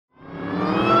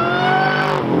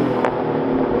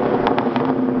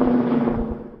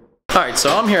So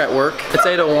I'm here at work. It's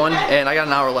 8:01 and I got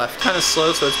an hour left. Kind of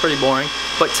slow, so it's pretty boring.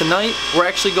 But tonight we're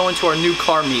actually going to our new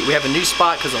car meet. We have a new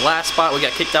spot because the last spot we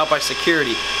got kicked out by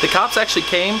security. The cops actually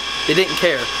came, they didn't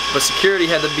care, but security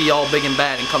had to be all big and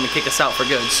bad and come and kick us out for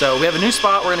good. So we have a new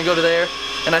spot, we're gonna go to there,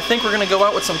 and I think we're gonna go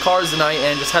out with some cars tonight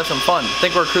and just have some fun. I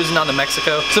think we're cruising down to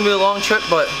Mexico. It's gonna be a long trip,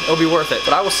 but it'll be worth it.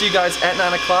 But I will see you guys at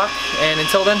 9 o'clock, and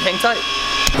until then, hang tight.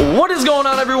 What is going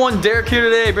on, everyone? Derek here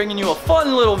today, bringing you a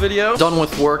fun little video. Done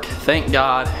with work, thank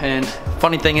God, and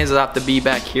funny thing is I have to be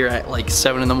back here at like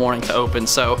 7 in the morning to open,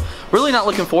 so really not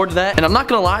looking forward to that. And I'm not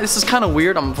gonna lie, this is kind of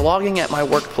weird. I'm vlogging at my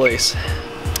workplace.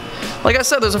 Like I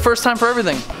said, there's a first time for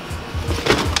everything.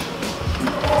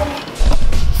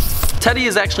 Teddy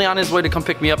is actually on his way to come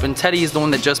pick me up, and Teddy is the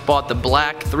one that just bought the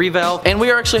black 3-valve. And we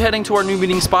are actually heading to our new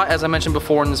meeting spot, as I mentioned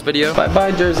before in this video.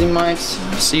 Bye-bye, Jersey Mike's.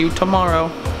 See you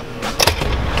tomorrow.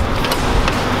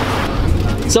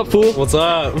 What's up, fool? What's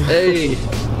up? Hey.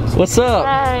 What's up?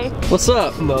 Hi. What's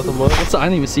up? Nothing much. What's up? I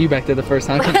didn't even see you back there the first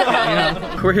time.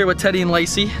 We're here with Teddy and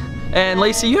Lacey. And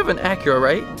Lacey, you have an Acura,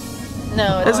 right?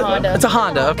 No, it's a Honda. It's a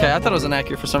Honda, okay. I thought it was an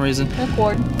Acura for some reason.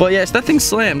 Accord. But yes, that thing's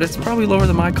slammed. It's probably lower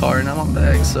than my car, and I'm on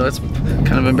bags, so it's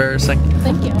kind of embarrassing.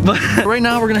 Thank you. But right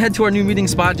now, we're gonna head to our new meeting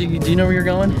spot. Do you know where you're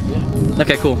going? Yeah.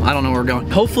 Okay, cool. I don't know where we're going.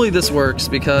 Hopefully this works,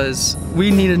 because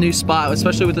we need a new spot,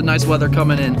 especially with the nice weather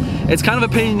coming in. It's kind of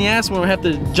a pain in the ass when we have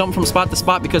to jump from spot to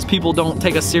spot because people don't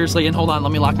take us seriously. And hold on,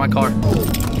 let me lock my car.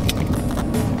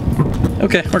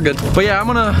 Okay, we're good. But yeah, I'm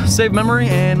gonna save memory,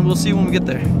 and we'll see you when we get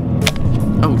there.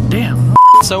 Oh, damn.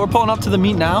 So we're pulling up to the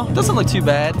meet now. It doesn't look too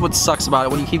bad. What sucks about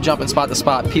it, when you keep jumping spot to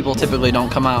spot, people typically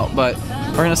don't come out. But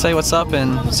we're gonna say what's up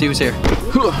and see who's here.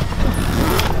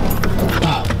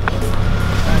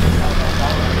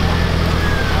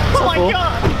 Oh my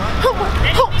God!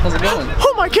 How's it going?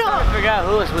 Oh my God! I forgot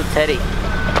who was with Teddy.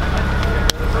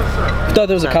 I thought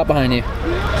there was a cop behind you.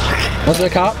 Was there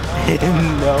a cop?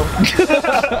 No.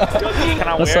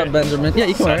 What's up, Benjamin? Yeah,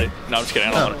 you can wear it. No, I'm just kidding.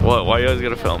 I don't want to. What? Why you always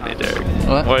gotta film me, Derek?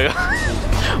 What?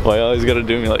 Why you always gotta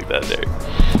do me like that, Derek?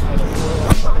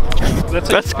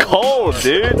 That's cold,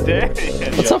 dude. Dang.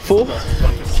 What's up, fool?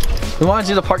 We wanted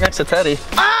you to park next to Teddy.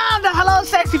 Ah, hello,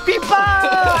 sexy people!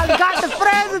 I got the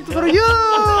present for you!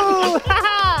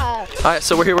 Alright,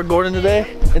 so we're here with Gordon today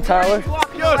and Tyler.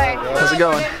 How's it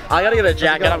going? I gotta get a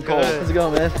jacket, I'm cold. How's it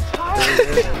going, man?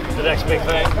 The next big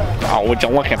thing. Oh, would you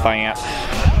look at that?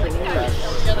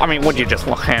 I mean, would you just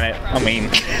look at it? I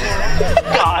mean,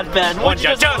 God, Ben, would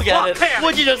you just look at it?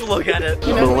 Would you just look at it?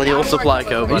 Millennial Supply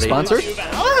Co, buddy. Are you sponsored?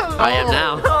 I am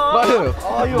now. By who?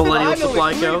 Millennial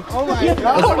Supply Co.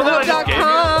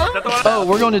 Oh,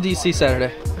 we're going to DC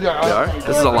Saturday. We are?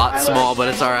 This is a lot small, but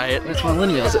it's alright. It's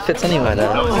millennials, it fits anyway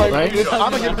though, right?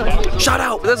 Shout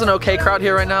out! There's an okay crowd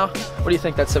here right now. What do you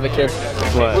think, that Civic kid?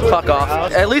 What? Fuck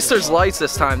off. At least there's lights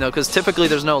this time though, because typically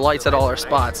there's no lights at all our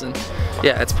spots, and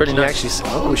yeah, it's pretty nice.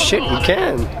 Actually, oh shit, we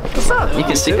can. What's up? You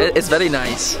can see, it's very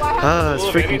nice. Ah, it's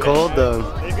freaking cold though.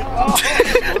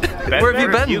 Where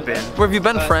have you been? Where have you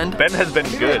been, friend? Ben has been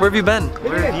good. Where have you been?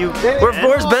 Where have you been?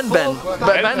 Where's Ben been?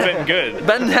 Ben's been good.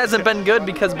 Ben hasn't been good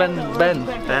because Ben.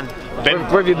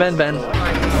 Where have you been, Ben?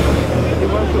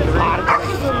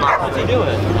 What's he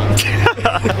doing?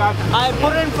 I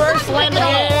put it in first, landed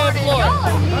on the floor.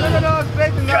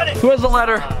 Who has the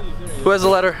letter? Who has the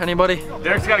letter? Anybody?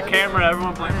 Derek's got a camera,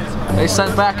 everyone playing this. They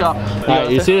sent backup.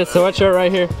 Alright, you see this sweatshirt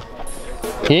right here?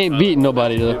 He ain't beating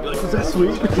nobody though. Is that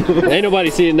sweet? Ain't nobody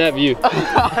seeing that view.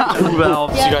 Well,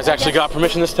 So you guys actually got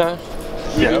permission this time?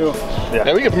 Yeah.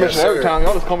 Yeah, we get permission every time.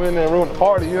 Y'all just come in there and ruin the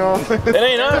party, you know what I'm saying? It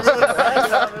ain't us.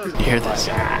 You hear this?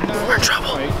 We're in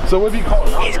trouble. So what do you call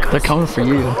it? They're coming for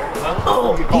you.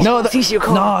 Oh, no,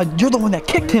 you're the one that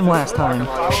kicked him last time.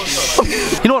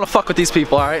 You don't want to fuck with these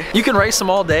people, alright? You can race them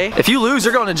all day. If you lose,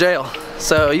 you're going to jail.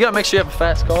 So you gotta make sure you have a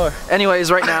fast car.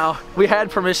 Anyways, right now, we had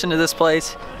permission to this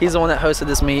place. He's the one that hosted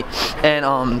this meet. And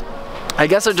I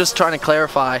guess they're just trying to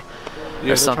clarify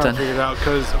or something. Figure it out,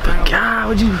 cause God,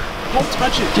 would you? Don't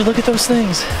touch it. Dude, look at those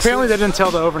things. Apparently they didn't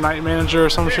tell the overnight manager or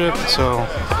some shit, so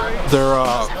they're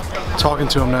talking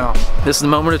to him now. This is the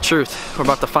moment of truth. We're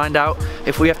about to find out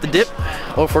if we have to dip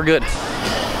or if we're good.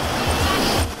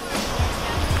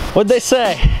 What'd they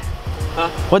say? Huh?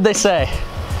 What'd they say?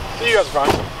 You guys are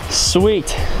fine.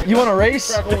 Sweet. You want to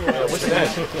race?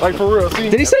 Like for real, see?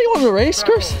 Did he say you wanted to race,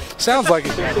 Chris? Sounds like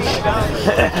it.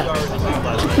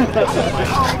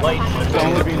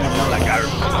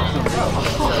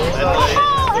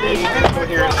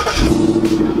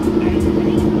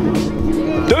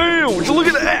 Damn, would you look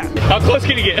at that? How close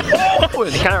can you get?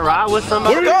 Can I ride with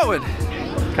somebody? Where are we going?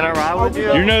 Can Can I ride with you?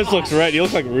 Your nose looks red. You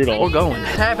look like Rudolph. We're going.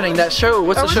 It's happening. That show.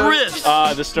 What's the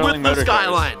show? The Sterling Motor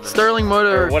Skyline. Sterling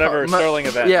Motor. Or whatever Sterling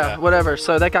event. Yeah, whatever.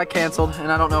 So that got canceled,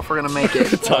 and I don't know if we're gonna make it.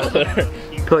 Tyler.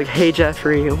 Go like, hey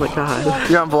Jeffrey. Oh my God.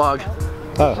 You're on vlog.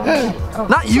 Oh.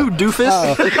 Not you, doofus.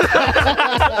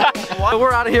 So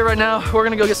we're out of here right now. We're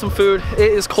gonna go get some food.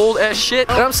 It is cold as shit,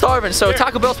 and I'm starving. So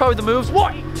Taco Bell's probably the move.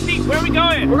 What? Pete, where are we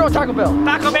going? We're going to Taco Bell.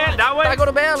 Taco Bell, that way?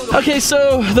 Taco Bell. Okay,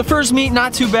 so the first meet,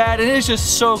 not too bad. It is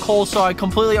just so cold, so I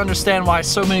completely understand why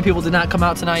so many people did not come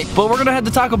out tonight. But we're gonna head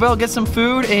to Taco Bell, get some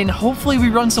food, and hopefully we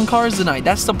run some cars tonight.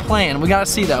 That's the plan. We gotta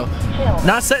see though.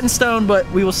 Not set in stone, but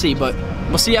we will see. But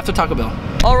we'll see you after Taco Bell.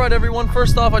 All right, everyone.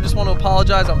 First off, I just want to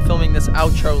apologize. I'm filming this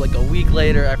outro like a week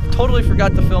later. I totally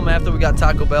forgot to film after we got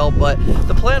Taco Bell, but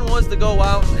the plan was to go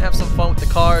out and have some fun with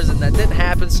the cars, and that didn't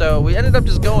happen, so we ended up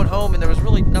just going home, and there was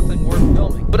really nothing worth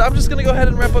filming. But I'm just gonna go ahead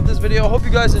and wrap up this video. I hope you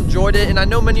guys enjoyed it, and I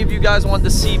know many of you guys wanted to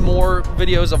see more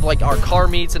videos of like our car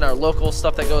meets and our local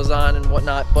stuff that goes on and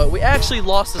whatnot, but we actually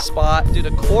lost a spot due to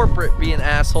corporate being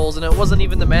assholes, and it wasn't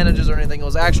even the managers or anything. It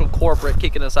was actual corporate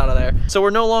kicking us out of there. So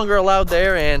we're no longer allowed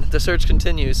there, and the search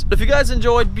continues. But if you guys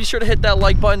enjoyed, be sure to hit that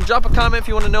like button, drop a comment if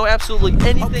you want to know absolutely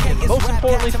anything, and most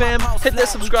importantly, fam, hit that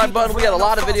subscribe button. We got a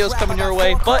lot of videos coming your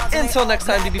way. But until next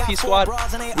time, DBP Squad,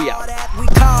 we out. We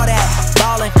call that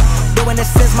ballin', doing this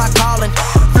is my calling.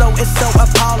 Flow is so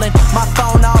appalling. My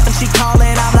phone off and she calling.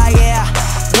 I'm like, yeah,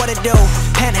 what it do?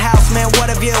 Penthouse, man,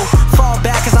 what a view. Fall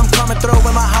back cause I'm coming through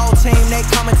with my whole team. They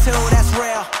coming too, that's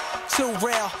real, too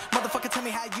real.